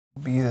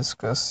Be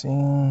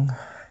discussing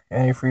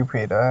any free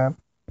paid app.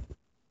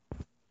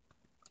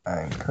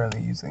 I'm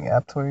currently using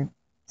Aptoide.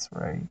 It's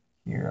right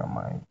here on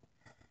my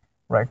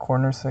right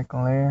corner,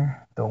 second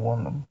layer. The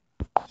one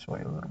to show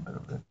you a little bit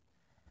of it,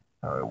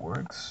 how it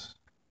works.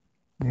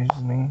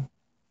 Usually,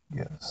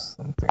 yes,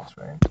 some things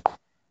right.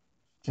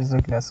 Just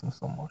looking at some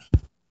slow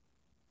motion.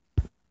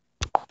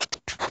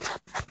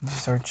 You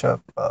search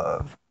up.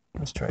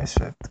 Let's try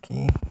Shift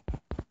key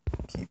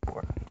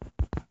keyboard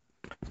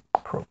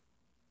Pro,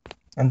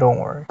 and don't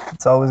worry,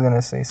 it's always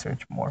gonna say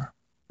search more.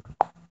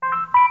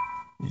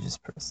 You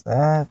just press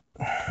that.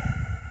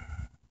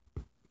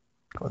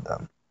 Go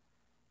down.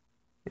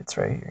 It's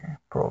right here.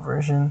 Pro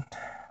version.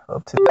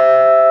 Up to you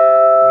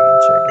can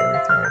check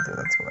everything right there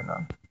that's going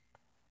on.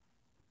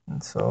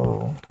 And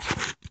so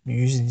you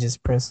usually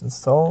just press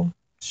install.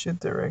 It should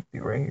directly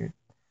right here.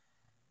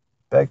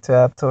 Back to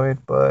Aptoide,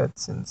 but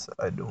since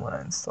I do want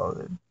to install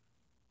it,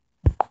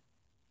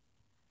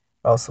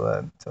 also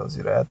that tells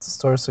you to add to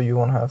store, so you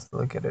won't have to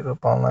look at it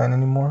up online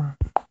anymore.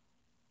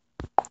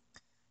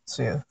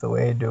 So yeah, the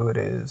way I do it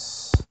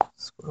is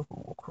let's go to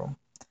Google Chrome.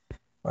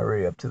 I'm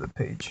already up to the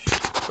page,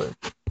 but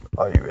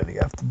all you really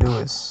have to do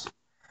is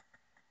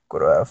go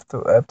to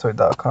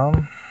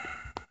aptoide.com.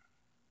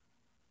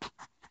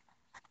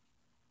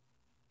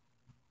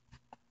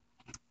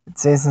 It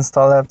says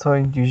install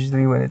Aptoide.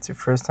 Usually when it's your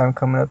first time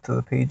coming up to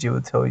the page, it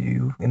will tell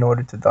you in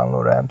order to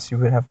download apps, you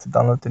would have to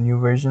download the new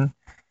version.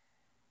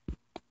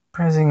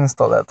 Pressing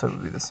install Aptoide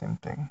will be the same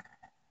thing.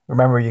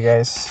 Remember, you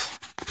guys,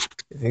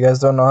 if you guys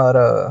don't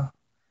know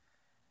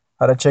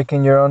how to check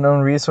in your unknown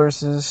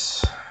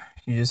resources,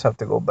 you just have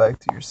to go back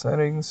to your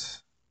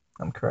settings.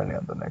 I'm currently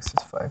on the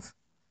Nexus 5.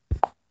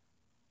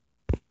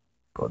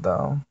 Go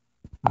down.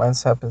 Mine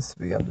happens to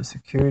be under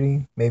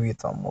security. Maybe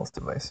it's on most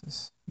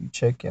devices. You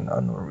check in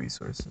unknown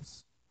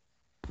resources.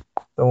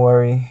 Don't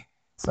worry,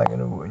 it's not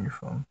gonna ruin your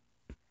phone.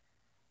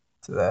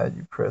 To that,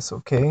 you press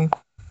OK.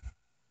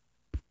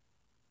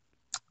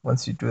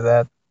 Once you do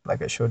that,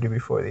 like I showed you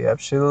before, the app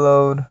should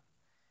load,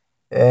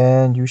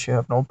 and you should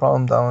have no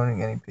problem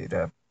downloading any paid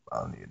app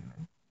on the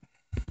internet.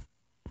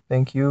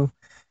 Thank you.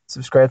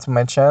 Subscribe to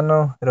my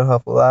channel, it'll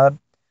help a lot,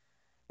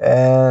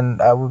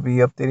 and I will be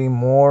updating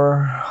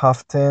more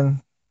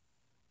often.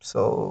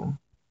 So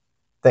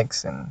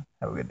thanks and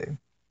have a good day.